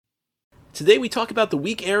Today we talk about the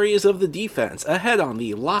weak areas of the defense ahead on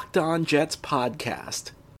the Locked On Jets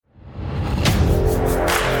podcast.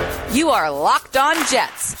 You are Locked On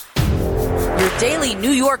Jets, your daily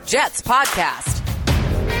New York Jets podcast.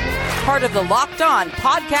 Part of the Locked On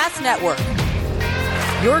Podcast Network,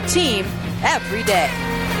 your team every day.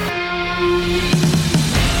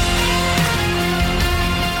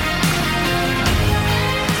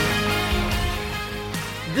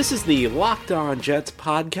 This is the Locked On Jets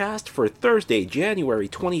podcast for Thursday, January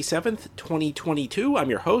 27th, 2022. I'm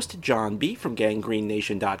your host, John B. from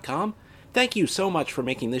GangreneNation.com. Thank you so much for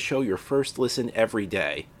making this show your first listen every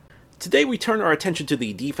day. Today we turn our attention to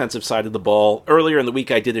the defensive side of the ball. Earlier in the week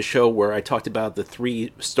I did a show where I talked about the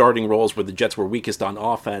three starting roles where the Jets were weakest on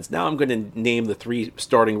offense. Now I'm going to name the three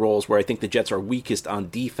starting roles where I think the Jets are weakest on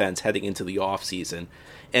defense heading into the offseason.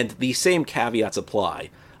 And the same caveats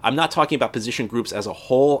apply. I'm not talking about position groups as a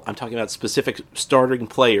whole. I'm talking about specific starting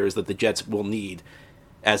players that the Jets will need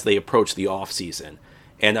as they approach the offseason.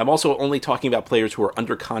 And I'm also only talking about players who are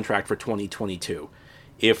under contract for 2022.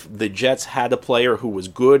 If the Jets had a player who was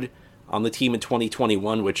good on the team in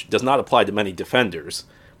 2021, which does not apply to many defenders,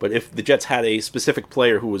 but if the Jets had a specific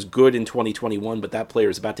player who was good in 2021, but that player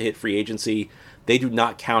is about to hit free agency, they do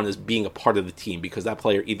not count as being a part of the team because that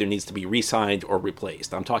player either needs to be re-signed or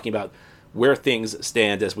replaced. I'm talking about where things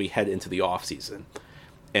stand as we head into the offseason.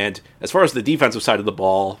 And as far as the defensive side of the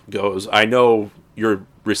ball goes, I know your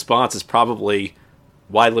response is probably,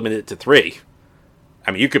 why limit it to three?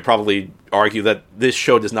 I mean, you could probably argue that this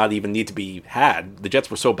show does not even need to be had. The Jets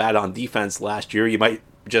were so bad on defense last year, you might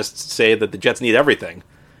just say that the Jets need everything,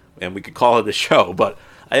 and we could call it a show. But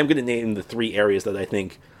I am going to name the three areas that I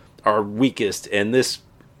think are weakest, and this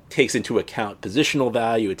takes into account positional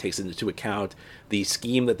value, it takes into account the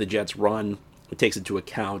scheme that the Jets run, it takes into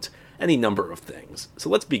account any number of things. So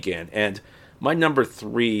let's begin. And my number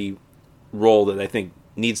three role that I think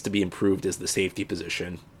needs to be improved is the safety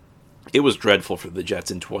position. It was dreadful for the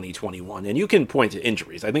Jets in 2021, and you can point to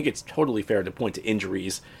injuries. I think it's totally fair to point to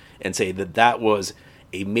injuries and say that that was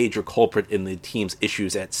a major culprit in the team's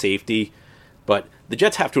issues at safety. But the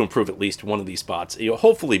Jets have to improve at least one of these spots.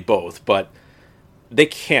 Hopefully both, but they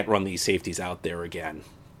can't run these safeties out there again.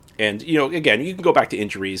 And, again, you can go back to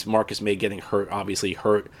injuries. Marcus May getting hurt, obviously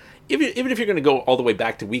hurt. Even if you're going to go all the way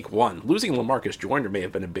back to week one, losing LaMarcus Joyner may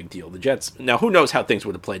have been a big deal. The Jets, now who knows how things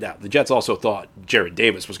would have played out. The Jets also thought Jared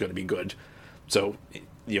Davis was going to be good. So,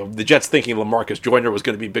 the Jets thinking LaMarcus Joyner was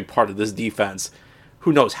going to be a big part of this defense,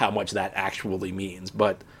 who knows how much that actually means.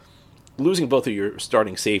 But losing both of your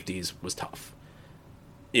starting safeties was tough.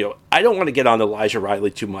 I don't want to get on Elijah Riley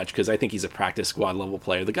too much because I think he's a practice squad level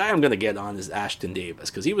player. The guy I'm going to get on is Ashtyn Davis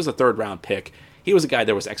because he was a third round pick. He was a guy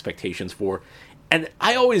there was expectations for. And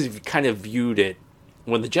I always kind of viewed it,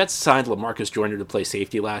 when the Jets signed LaMarcus Joyner to play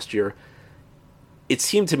safety last year, it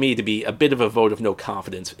seemed to me to be a bit of a vote of no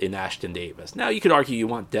confidence in Ashtyn Davis. Now, you could argue you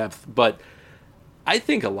want depth, but I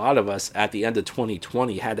think a lot of us at the end of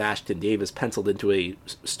 2020 had Ashtyn Davis penciled into a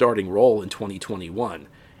starting role in 2021.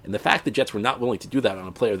 And the fact the Jets were not willing to do that on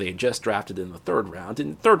a player they had just drafted in the third round,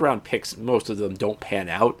 and third round picks, most of them don't pan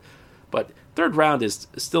out, but third round is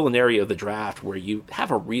still an area of the draft where you have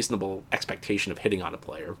a reasonable expectation of hitting on a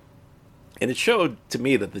player. And it showed to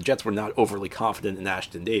me that the Jets were not overly confident in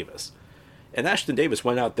Ashtyn Davis. And Ashtyn Davis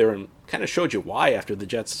went out there and kind of showed you why after the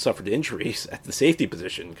Jets suffered injuries at the safety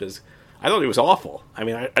position, because I thought it was awful. I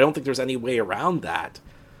mean, I don't think there's any way around that.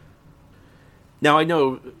 Now, I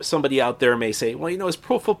know somebody out there may say, well, his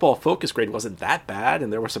Pro Football Focus grade wasn't that bad,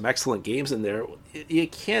 and there were some excellent games in there. You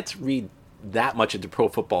can't read that much into Pro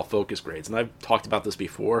Football Focus grades, and I've talked about this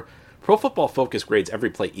before. Pro Football Focus grades every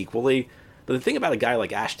play equally, but the thing about a guy like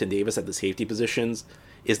Ashtyn Davis at the safety positions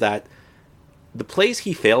is that the plays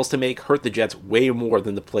he fails to make hurt the Jets way more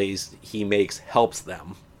than the plays he makes helps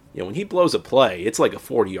them. When he blows a play, it's like a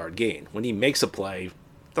 40-yard gain. When he makes a play,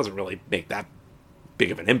 it doesn't really make that big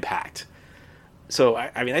of an impact. So,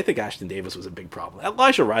 I think Ashtyn Davis was a big problem.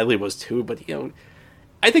 Elijah Riley was too, but,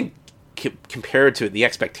 I think compared to the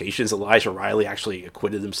expectations, Elijah Riley actually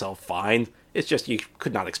acquitted himself fine. It's just you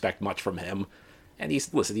could not expect much from him. And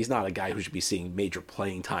he's not a guy who should be seeing major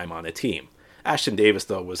playing time on a team. Ashtyn Davis,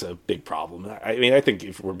 though, was a big problem. I think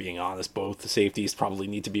if we're being honest, both the safeties probably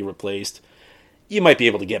need to be replaced. You might be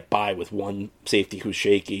able to get by with one safety who's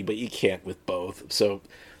shaky, but you can't with both. So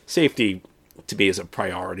safety, to me, is a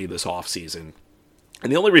priority this offseason.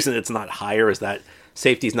 And the only reason it's not higher is that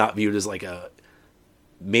safety is not viewed as like a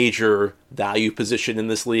major value position in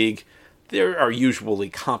this league. There are usually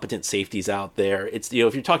competent safeties out there. It's,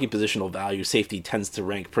 if you're talking positional value, safety tends to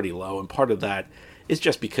rank pretty low. And part of that is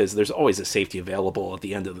just because there's always a safety available at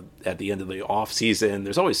the end of the off season.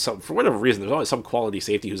 There's always some, for whatever reason, there's always some quality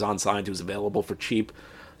safety who's unsigned who's available for cheap.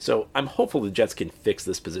 So I'm hopeful the Jets can fix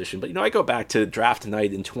this position. But I go back to draft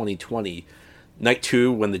night in 2020, night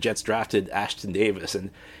 2, when the Jets drafted Ashtyn Davis, and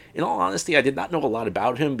in all honesty, I did not know a lot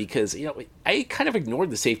about him because I kind of ignored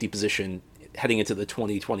the safety position heading into the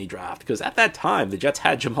 2020 draft, because at that time the Jets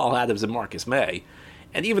had Jamal Adams and Marcus May,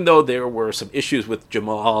 and even though there were some issues with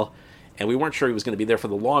Jamal and we weren't sure he was going to be there for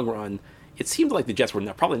the long run, it seemed like the Jets were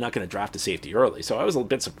probably not going to draft a safety early. So I was a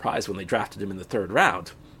bit surprised when they drafted him in the 3rd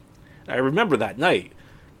round. I remember that night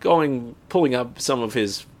pulling up some of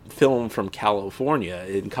his film from California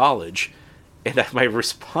in college, and my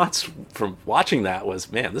response from watching that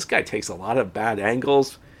was, man, this guy takes a lot of bad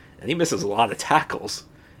angles and he misses a lot of tackles.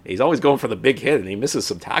 He's always going for the big hit, and he misses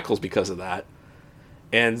some tackles because of that.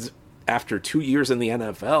 And after 2 years in the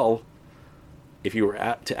NFL, if you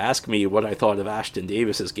were to ask me what I thought of Ashtyn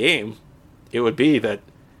Davis's game, it would be that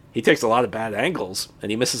he takes a lot of bad angles, and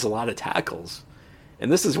he misses a lot of tackles.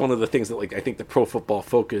 And this is one of the things that I think the Pro Football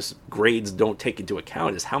Focus grades don't take into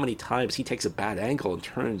account, is how many times he takes a bad angle and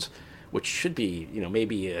turns which should be,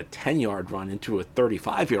 maybe a 10-yard run into a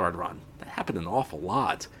 35-yard run. That happened an awful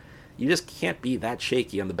lot. You just can't be that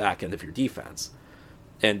shaky on the back end of your defense.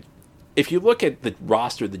 And if you look at the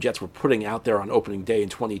roster the Jets were putting out there on opening day in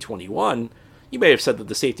 2021, you may have said that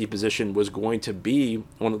the safety position was going to be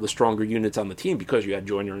one of the stronger units on the team because you had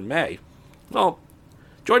Joyner and May. Well,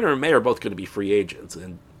 Joyner and May are both going to be free agents,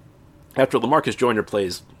 and after LaMarcus Joyner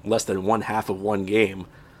plays less than one half of one game,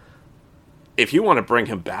 if you want to bring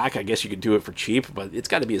him back, I guess you could do it for cheap, but it's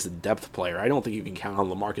got to be as a depth player. I don't think you can count on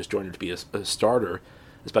LaMarcus Joyner to be a starter,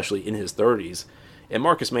 especially in his 30s. And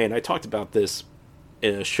Marcus May, and I talked about this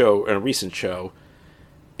in a recent show,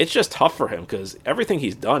 it's just tough for him because everything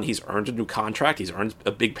he's done, he's earned a new contract, he's earned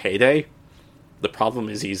a big payday. The problem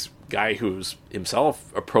is he's a guy who's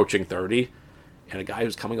himself approaching 30 and a guy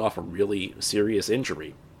who's coming off a really serious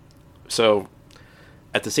injury. So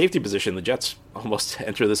at the safety position, the Jets almost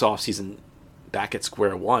enter this offseason back at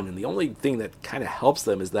square one, and the only thing that kind of helps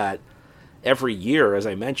them is that every year, as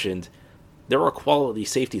I mentioned, there are quality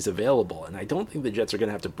safeties available, and I don't think the Jets are going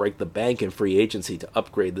to have to break the bank in free agency to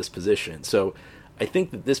upgrade this position. So I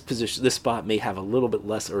think that this spot may have a little bit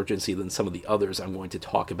less urgency than some of the others I'm going to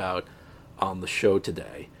talk about on the show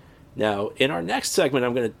today. Now, in our next segment,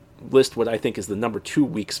 I'm going to list what I think is the number 2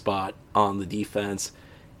 weak spot on the defense,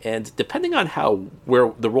 and depending on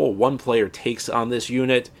where the role one player takes on this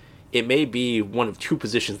unit, it may be one of 2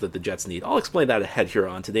 positions that the Jets need. I'll explain that ahead here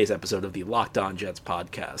on today's episode of the Locked On Jets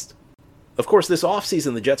podcast. Of course, this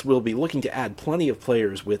offseason, the Jets will be looking to add plenty of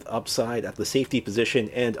players with upside at the safety position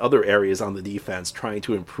and other areas on the defense, trying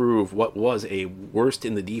to improve what was a worst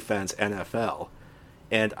in the defense NFL.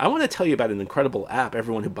 And I want to tell you about an incredible app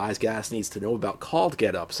everyone who buys gas needs to know about called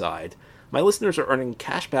Get Upside. My listeners are earning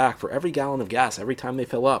cash back for every gallon of gas every time they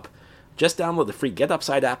fill up. Just download the free Get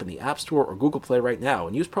Upside app in the App Store or Google Play right now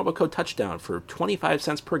and use promo code TOUCHDOWN for 25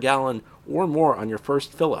 cents per gallon or more on your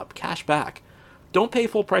first fill-up. Cash back. Don't pay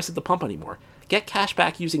full price at the pump anymore. Get cash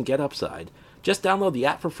back using Get Upside. Just download the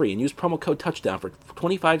app for free and use promo code TOUCHDOWN for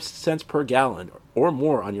 25 cents per gallon or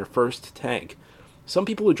more on your first tank. Some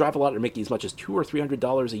people who drive a lot are making as much as $200 or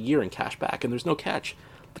 $300 a year in cash back, and there's no catch.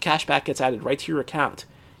 The cash back gets added right to your account.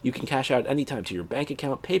 You can cash out anytime to your bank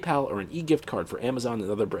account, PayPal, or an e-gift card for Amazon and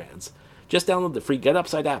other brands. Just download the free Get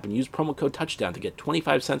Upside app and use promo code TOUCHDOWN to get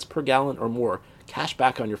 25 cents per gallon or more cash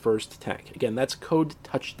back on your first tank. Again, that's code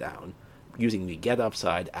TOUCHDOWN using the Get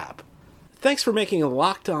Upside app. Thanks for making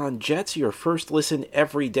Locked On Jets your first listen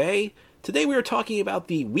every day. Today we are talking about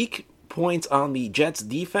the weak points on the Jets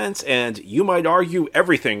defense, and you might argue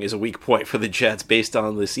everything is a weak point for the Jets based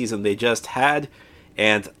on the season they just had,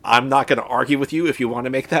 and I'm not going to argue with you if you want to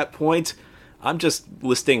make that point. I'm just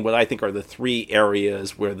listing what I think are the 3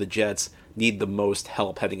 areas where the Jets need the most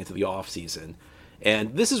help heading into the offseason.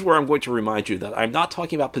 And this is where I'm going to remind you that I'm not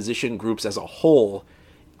talking about position groups as a whole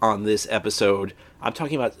on this episode. I'm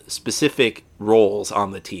talking about specific roles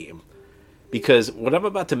on the team. Because what I'm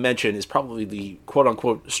about to mention is probably the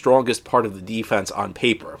quote-unquote strongest part of the defense on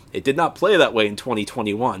paper. It did not play that way in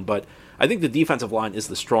 2021, but I think the defensive line is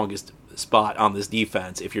the strongest spot on this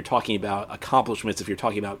defense if you're talking about accomplishments, if you're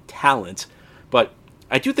talking about talent. But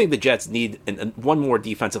I do think the Jets need one more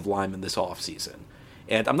defensive lineman this offseason.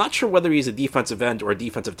 And I'm not sure whether he's a defensive end or a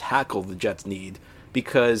defensive tackle the Jets need,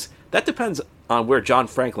 because that depends on where John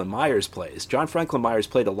Franklin Myers plays. John Franklin Myers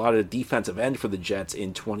played a lot of defensive end for the Jets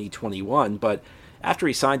in 2021, but after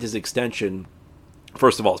he signed his extension,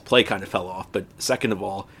 first of all, his play kind of fell off, but second of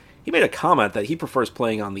all, he made a comment that he prefers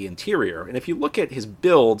playing on the interior. And if you look at his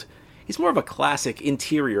build, he's more of a classic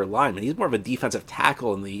interior lineman. He's more of a defensive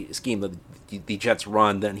tackle in the scheme that the Jets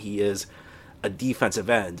run than he is a defensive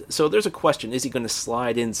end. So there's a question, is he going to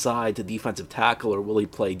slide inside to defensive tackle, or will he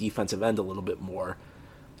play defensive end a little bit more?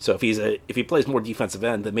 So if he plays more defensive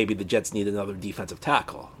end, then maybe the Jets need another defensive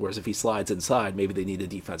tackle. Whereas if he slides inside, maybe they need a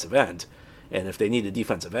defensive end. And if they need a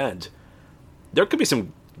defensive end, there could be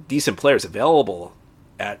some decent players available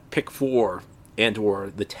at pick 4 and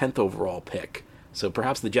or the 10th overall pick. So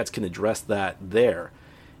perhaps the Jets can address that there.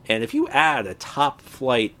 And if you add a top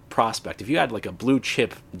flight prospect, if you add like a blue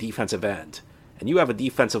chip defensive end, and you have a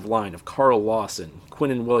defensive line of Carl Lawson,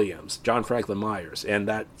 Quinnen Williams, John Franklin Myers, and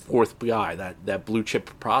that fourth guy, that blue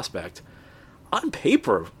chip prospect, on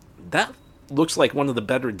paper, that looks like one of the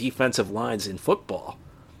better defensive lines in football.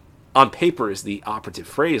 On paper is the operative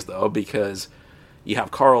phrase, though, because you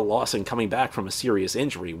have Carl Lawson coming back from a serious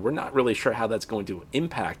injury. We're not really sure how that's going to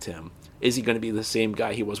impact him. Is he going to be the same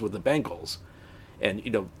guy he was with the Bengals?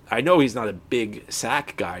 And, I know he's not a big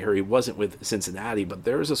sack guy, or he wasn't with Cincinnati, but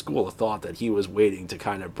there is a school of thought that he was waiting to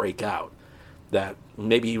kind of break out. That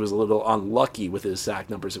maybe he was a little unlucky with his sack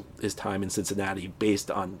numbers his time in Cincinnati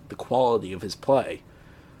based on the quality of his play.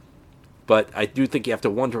 But I do think you have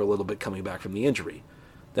to wonder a little bit coming back from the injury.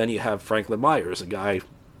 Then you have Franklin Myers, a guy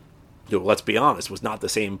who, let's be honest, was not the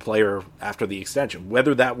same player after the extension.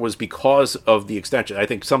 Whether that was because of the extension, I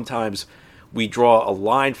think sometimes we draw a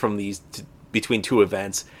line from between two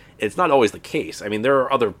events. It's not always the case. I mean, there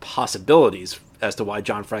are other possibilities as to why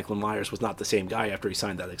John Franklin Myers was not the same guy after he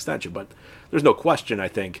signed that extension, but there's no question, I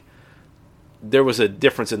think, there was a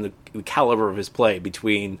difference in the caliber of his play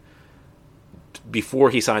between before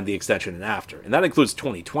he signed the extension and after. And that includes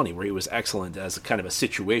 2020, where he was excellent as kind of a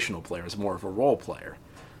situational player, as more of a role player.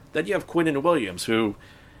 Then you have Quinnen Williams, who,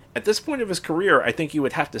 at this point of his career, I think you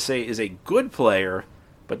would have to say is a good player,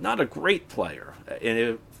 but not a great player. And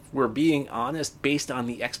if we're being honest, based on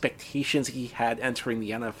the expectations he had entering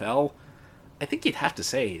the NFL, I think you'd have to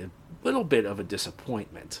say a little bit of a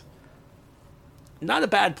disappointment. Not a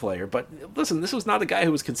bad player, but listen, this was not a guy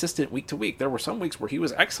who was consistent week to week. There were some weeks where he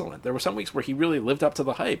was excellent. There were some weeks where he really lived up to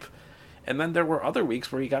the hype. And then there were other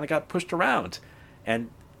weeks where he kind of got pushed around.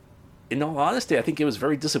 And in all honesty, I think it was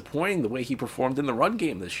very disappointing the way he performed in the run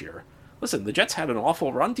game this year. Listen, the Jets had an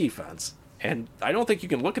awful run defense. And I don't think you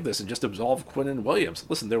can look at this and just absolve Quinnen Williams.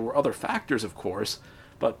 Listen, there were other factors, of course,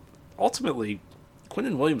 but ultimately,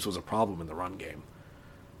 Quinnen Williams was a problem in the run game.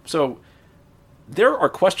 So there are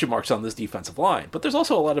question marks on this defensive line, but there's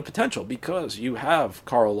also a lot of potential because you have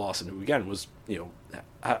Carl Lawson, who again was,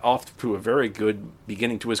 off to a very good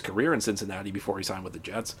beginning to his career in Cincinnati before he signed with the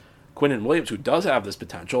Jets. Quinnen Williams, who does have this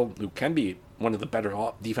potential, who can be one of the better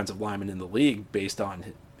defensive linemen in the league based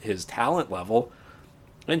on his talent level.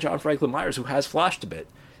 And John Franklin Myers, who has flashed a bit.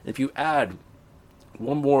 If you add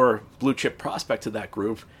one more blue chip prospect to that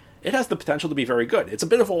group, it has the potential to be very good. It's a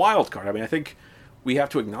bit of a wild card. I mean, I think we have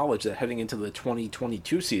to acknowledge that heading into the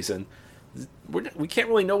 2022 season, we can't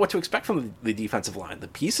really know what to expect from the defensive line. The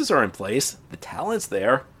pieces are in place, the talent's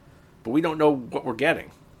there, but we don't know what we're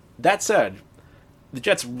getting. That said, the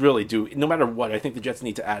Jets really do, no matter what, I think the Jets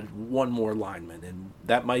need to add one more lineman. And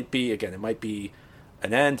that might be, again, it might be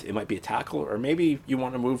an end, it might be a tackle, or maybe you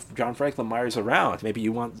want to move John Franklin Myers around. Maybe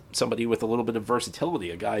you want somebody with a little bit of versatility,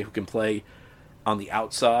 a guy who can play on the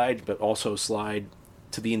outside, but also slide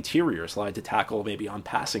to the interior, slide to tackle maybe on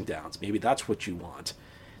passing downs. Maybe that's what you want.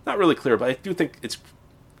 Not really clear, but I do think it's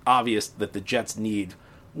obvious that the Jets need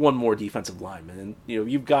one more defensive lineman. And,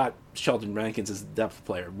 you've got Sheldon Rankins as a depth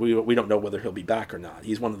player. We don't know whether he'll be back or not.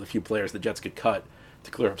 He's one of the few players the Jets could cut to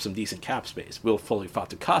clear up some decent cap space. Will Foley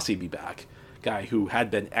Fatukasi be back? Guy who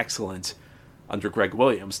had been excellent under Greg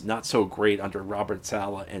Williams, not so great under Robert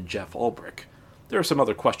Saleh and Jeff Ulbrich. There are some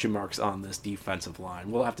other question marks on this defensive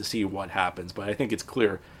line. We'll have to see what happens, but I think it's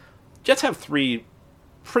clear. Jets have three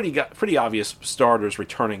pretty obvious starters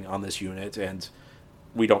returning on this unit, and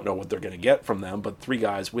we don't know what they're going to get from them, but three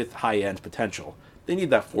guys with high-end potential. They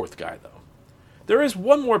need that fourth guy, though. There is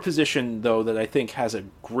one more position, though, that I think has a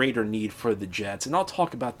greater need for the Jets, and I'll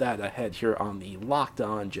talk about that ahead here on the Locked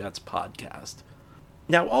On Jets podcast.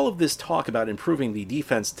 Now, all of this talk about improving the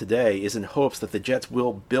defense today is in hopes that the Jets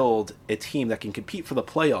will build a team that can compete for the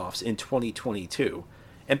playoffs in 2022.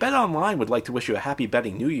 And BetOnline would like to wish you a happy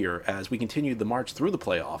betting new year as we continue the march through the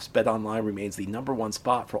playoffs. BetOnline remains the #1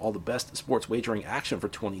 spot for all the best sports wagering action for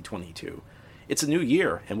 2022. It's a new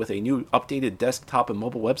year, and with a new updated desktop and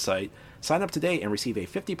mobile website, sign up today and receive a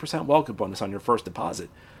 50% welcome bonus on your first deposit.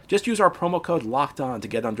 Just use our promo code LOCKEDON to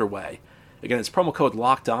get underway. Again, it's promo code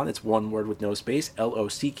LOCKEDON, it's one word with no space,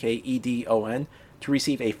 LOCKEDON, to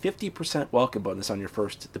receive a 50% welcome bonus on your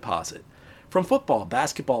first deposit. From football,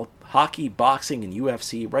 basketball, hockey, boxing, and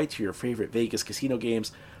UFC, right to your favorite Vegas casino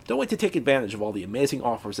games, don't wait to take advantage of all the amazing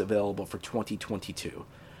offers available for 2022.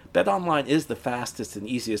 BetOnline is the fastest and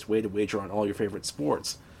easiest way to wager on all your favorite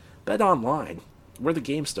sports. BetOnline, where the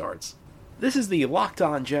game starts. This is the Locked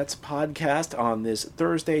On Jets podcast on this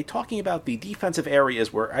Thursday, talking about the defensive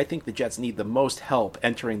areas where I think the Jets need the most help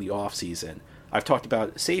entering the offseason. I've talked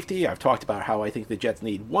about safety, I've talked about how I think the Jets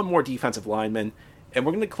need one more defensive lineman, and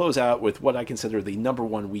we're going to close out with what I consider the number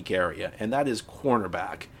one weak area, and that is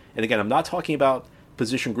cornerback. And again, I'm not talking about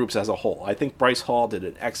position groups as a whole. I think Bryce Hall did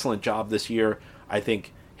an excellent job this year. I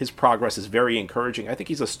think his progress is very encouraging. I think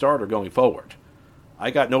he's a starter going forward.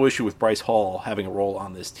 I got no issue with Bryce Hall having a role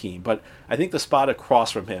on this team, but I think the spot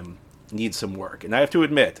across from him needs some work. And I have to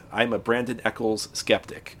admit, I'm a Brandon Echols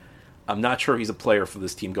skeptic. I'm not sure he's a player for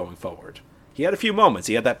this team going forward. He had a few moments.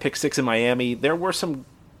 He had that pick six in Miami. There were some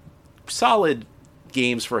solid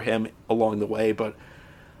games for him along the way, but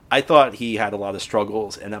I thought he had a lot of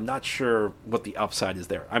struggles, and I'm not sure what the upside is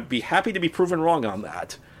there. I'd be happy to be proven wrong on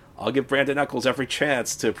that. I'll give Brandon Echols every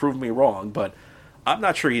chance to prove me wrong, but I'm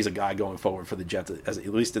not sure he's a guy going forward for the Jets, as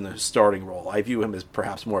at least in the starting role. I view him as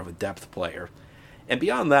perhaps more of a depth player. And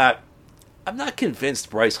beyond that, I'm not convinced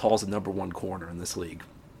Bryce Hall's the number one corner in this league.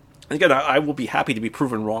 And again, I will be happy to be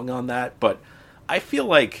proven wrong on that, but I feel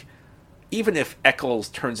like even if Echols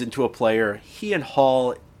turns into a player, he and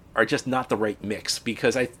Hall are just not the right mix,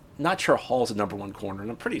 because I'm not sure Hall's a number one corner, and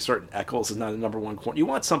I'm pretty certain Echols is not a number one corner. You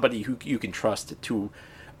want somebody who you can trust to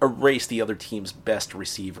erase the other team's best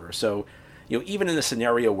receiver. So, even in a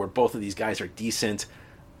scenario where both of these guys are decent,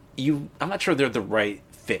 I'm not sure they're the right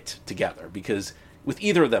fit together, because with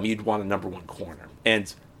either of them, you'd want a number one corner.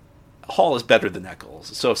 And Hall is better than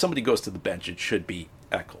Echols. So if somebody goes to the bench, it should be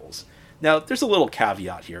Echols. Now, there's a little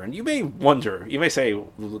caveat here, and you may wonder, you may say,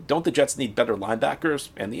 don't the Jets need better linebackers?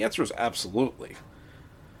 And the answer is absolutely.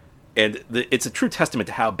 And it's a true testament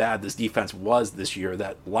to how bad this defense was this year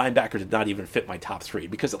that linebacker did not even fit my top three.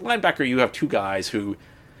 Because at linebacker, you have two guys who,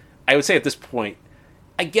 I would say at this point,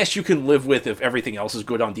 I guess you can live with if everything else is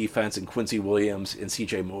good on defense, in Quincy Williams and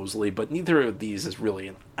C.J. Mosley, but neither of these is really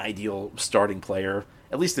an ideal starting player,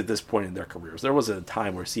 at least at this point in their careers. There was a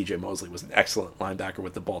time where C.J. Mosley was an excellent linebacker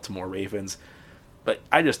with the Baltimore Ravens, but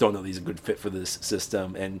I just don't know that he's a good fit for this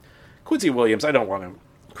system. And Quincy Williams, I don't want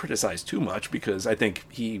to criticize too much, because I think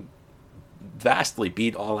he vastly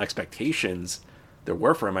beat all expectations there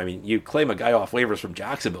were for him. I mean, you claim a guy off waivers from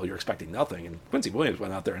Jacksonville, you're expecting nothing. And Quincy Williams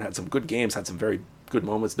went out there and had some good games, had some very good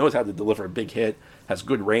moments, knows how to deliver a big hit, has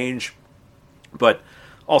good range, but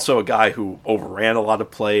also a guy who overran a lot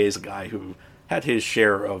of plays, a guy who had his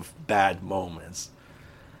share of bad moments.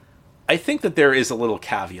 I think that there is a little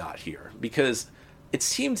caveat here, because it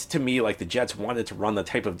seemed to me like the Jets wanted to run the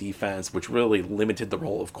type of defense which really limited the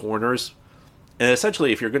role of corners. And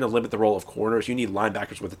essentially, if you're going to limit the role of corners, you need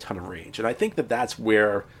linebackers with a ton of range. And I think that that's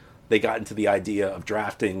where they got into the idea of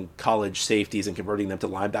drafting college safeties and converting them to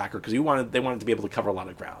linebacker, because they wanted to be able to cover a lot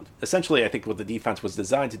of ground. Essentially, I think what the defense was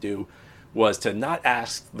designed to do was to not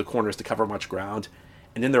ask the corners to cover much ground,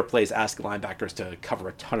 and in their plays ask linebackers to cover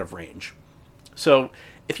a ton of range. So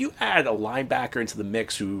if you add a linebacker into the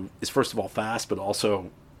mix who is first of all fast, but also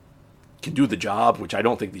can do the job, which I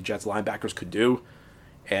don't think the Jets linebackers could do,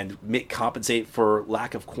 and compensate for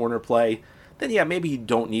lack of corner play, then yeah, maybe you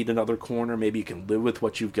don't need another corner. Maybe you can live with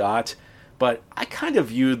what you've got. But I kind of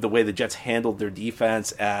viewed the way the Jets handled their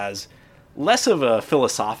defense as less of a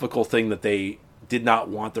philosophical thing that they did not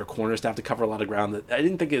want their corners to have to cover a lot of ground. I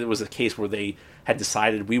didn't think it was a case where they had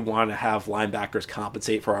decided we want to have linebackers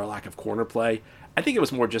compensate for our lack of corner play. I think it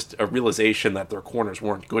was more just a realization that their corners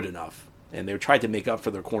weren't good enough, and they tried to make up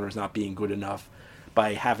for their corners not being good enough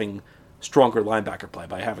by having stronger linebacker play,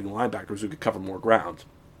 by having linebackers who could cover more ground.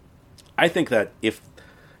 I think that if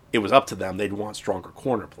it was up to them, they'd want stronger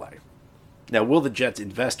corner play. Now, will the Jets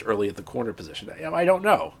invest early at the corner position? I don't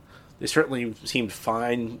know. They certainly seemed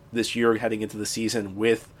fine this year heading into the season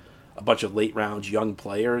with a bunch of late-round young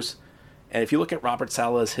players. And if you look at Robert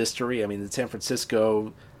Saleh's history, I mean, in San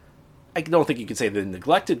Francisco, I don't think you could say they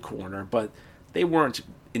neglected corner, but they weren't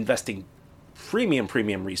investing premium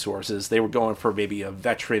resources. They were going for maybe a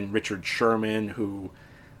veteran Richard Sherman, who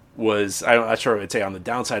was, I'm not sure I'd say on the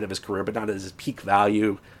downside of his career, but not at his peak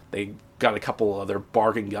value. They got a couple other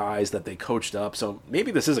bargain guys that they coached up. So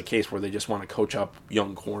maybe this is a case where they just want to coach up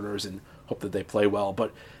young corners and hope that they play well.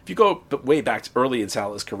 But if you go way back early in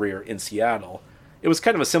Saleh's career in Seattle, it was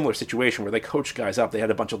kind of a similar situation where they coached guys up. They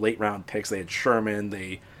had a bunch of late-round picks. They had Sherman.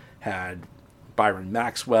 They had Byron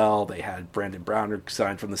Maxwell, they had Brandon Browner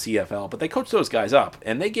signed from the CFL, but they coached those guys up,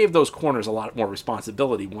 and they gave those corners a lot more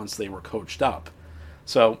responsibility once they were coached up.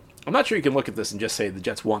 So I'm not sure you can look at this and just say the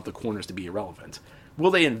Jets want the corners to be irrelevant.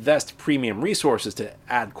 Will they invest premium resources to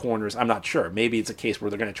add corners? I'm not sure. Maybe it's a case where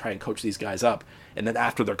they're going to try and coach these guys up, and then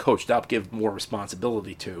after they're coached up, give more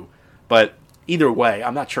responsibility to. But either way,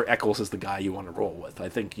 I'm not sure Echols is the guy you want to roll with. I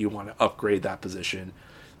think you want to upgrade that position.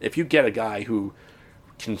 If you get a guy who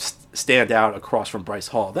can stand out across from Bryce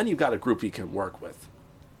Hall, then you've got a group you can work with.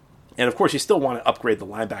 And of course, you still want to upgrade the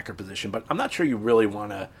linebacker position, but I'm not sure you really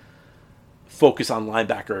want to focus on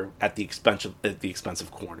linebacker at the expense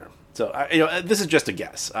of corner. So, this is just a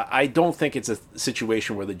guess. I don't think it's a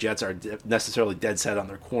situation where the Jets are necessarily dead set on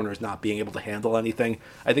their corners not being able to handle anything.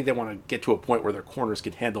 I think they want to get to a point where their corners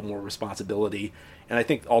can handle more responsibility, and I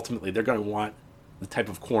think ultimately they're going to want the type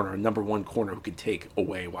of corner, a number one corner who can take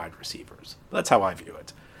away wide receivers. That's how I view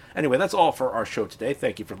it. Anyway, that's all for our show today.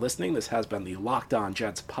 Thank you for listening. This has been the Locked On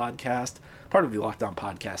Jets podcast, part of the Locked On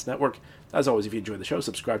Podcast Network. As always, if you enjoyed the show,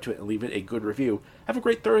 subscribe to it and leave it a good review. Have a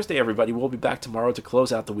great Thursday, everybody. We'll be back tomorrow to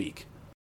close out the week.